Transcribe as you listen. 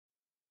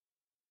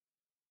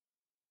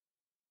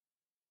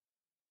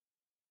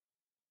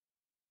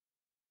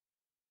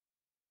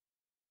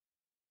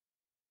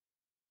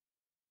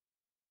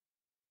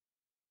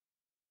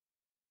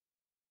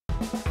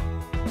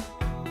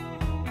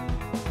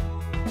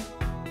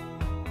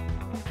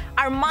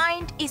Our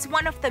mind is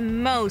one of the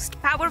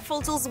most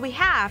powerful tools we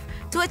have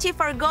to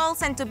achieve our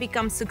goals and to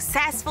become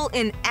successful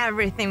in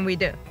everything we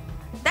do.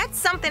 That's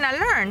something I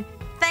learned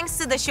thanks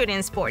to the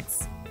shooting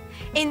sports.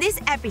 In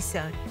this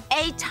episode,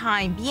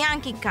 8-time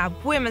Bianchi Cup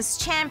Women's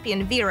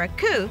Champion Vera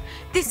Koo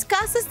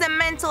discusses the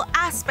mental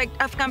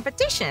aspect of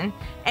competition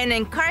and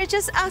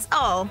encourages us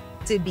all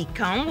to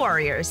become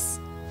warriors.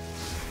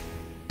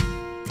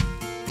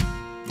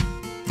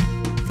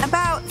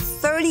 About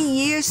 30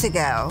 years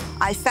ago,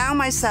 I found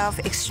myself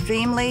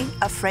extremely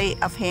afraid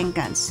of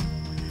handguns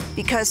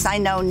because I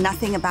know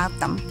nothing about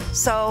them.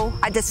 So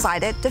I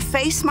decided to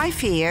face my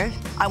fear.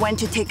 I went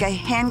to take a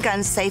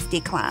handgun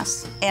safety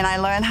class, and I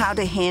learned how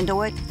to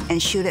handle it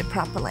and shoot it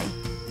properly.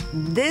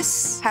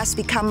 This has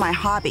become my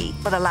hobby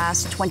for the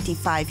last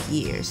 25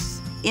 years.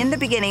 In the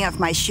beginning of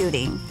my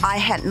shooting, I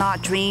had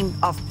not dreamed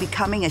of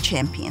becoming a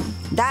champion.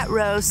 That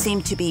road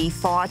seemed to be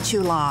far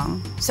too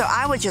long, so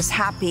I was just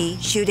happy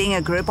shooting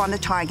a group on the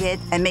target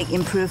and make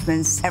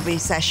improvements every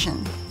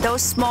session.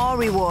 Those small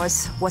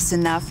rewards was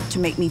enough to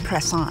make me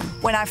press on.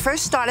 When I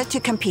first started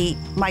to compete,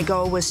 my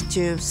goal was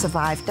to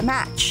survive the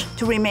match,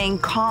 to remain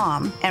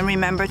calm and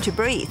remember to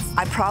breathe.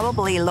 I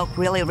probably looked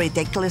really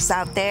ridiculous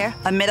out there,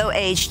 a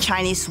middle-aged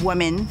Chinese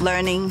woman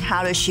learning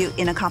how to shoot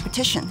in a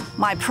competition.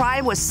 My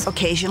pride was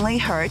occasionally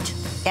hurt,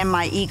 and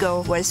my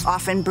ego was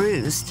often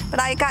bruised,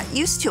 but I got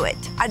used to it.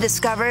 I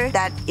discovered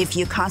that if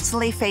you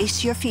constantly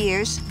face your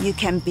fears, you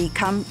can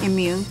become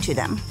immune to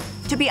them.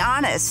 To be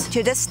honest,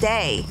 to this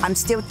day, I'm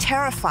still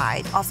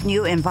terrified of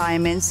new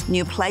environments,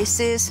 new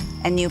places,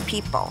 and new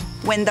people.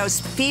 When those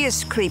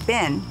fears creep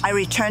in, I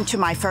return to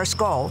my first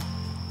goal,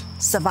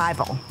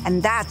 survival.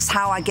 And that's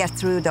how I get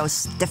through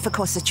those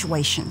difficult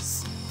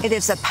situations. It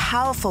is a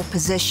powerful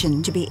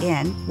position to be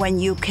in when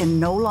you can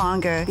no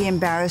longer be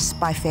embarrassed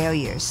by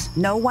failures.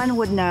 No one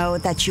would know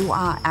that you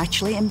are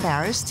actually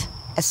embarrassed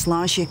as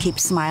long as you keep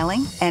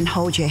smiling and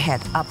hold your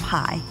head up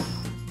high.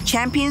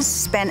 Champions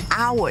spend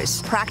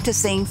hours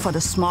practicing for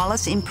the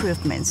smallest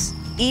improvements.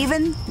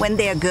 Even when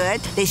they're good,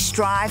 they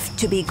strive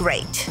to be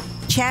great.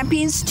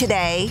 Champions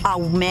today are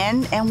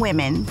men and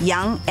women,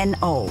 young and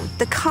old.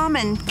 The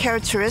common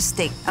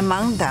characteristic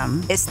among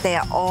them is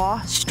they're all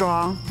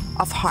strong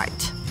of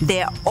heart.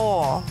 They're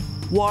all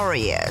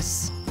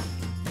warriors.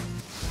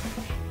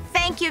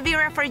 Thank you,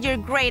 Vera, for your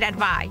great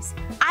advice.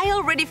 I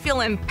already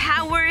feel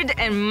empowered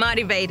and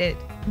motivated,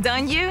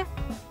 don't you?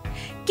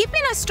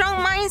 Keeping a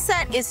strong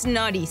mindset is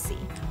not easy,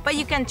 but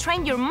you can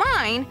train your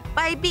mind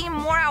by being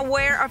more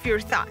aware of your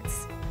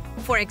thoughts.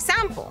 For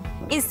example,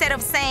 instead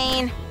of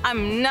saying,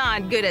 "I'm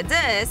not good at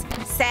this,"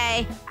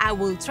 say, "I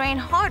will train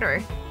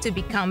harder to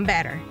become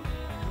better."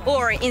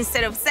 Or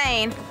instead of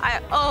saying,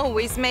 "I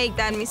always make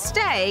that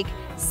mistake,"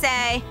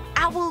 say,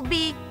 "I will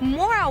be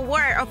more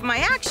aware of my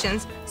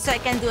actions so I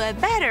can do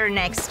it better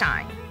next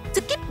time."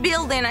 To keep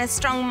building a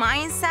strong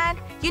mindset,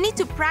 you need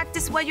to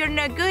practice what you're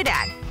not good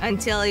at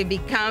until it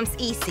becomes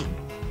easy.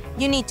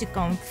 You need to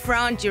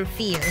confront your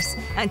fears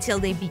until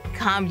they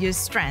become your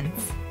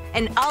strengths.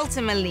 And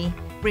ultimately,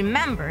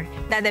 remember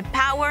that the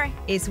power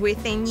is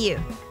within you.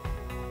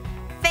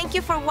 Thank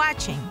you for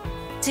watching.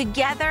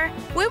 Together,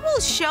 we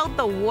will show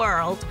the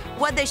world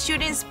what the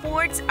shooting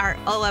sports are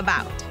all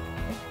about.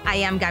 I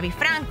am Gaby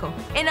Franco,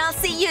 and I'll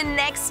see you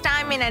next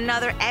time in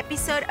another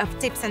episode of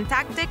Tips and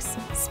Tactics,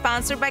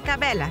 sponsored by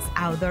Cabela's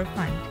Outdoor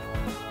Fund.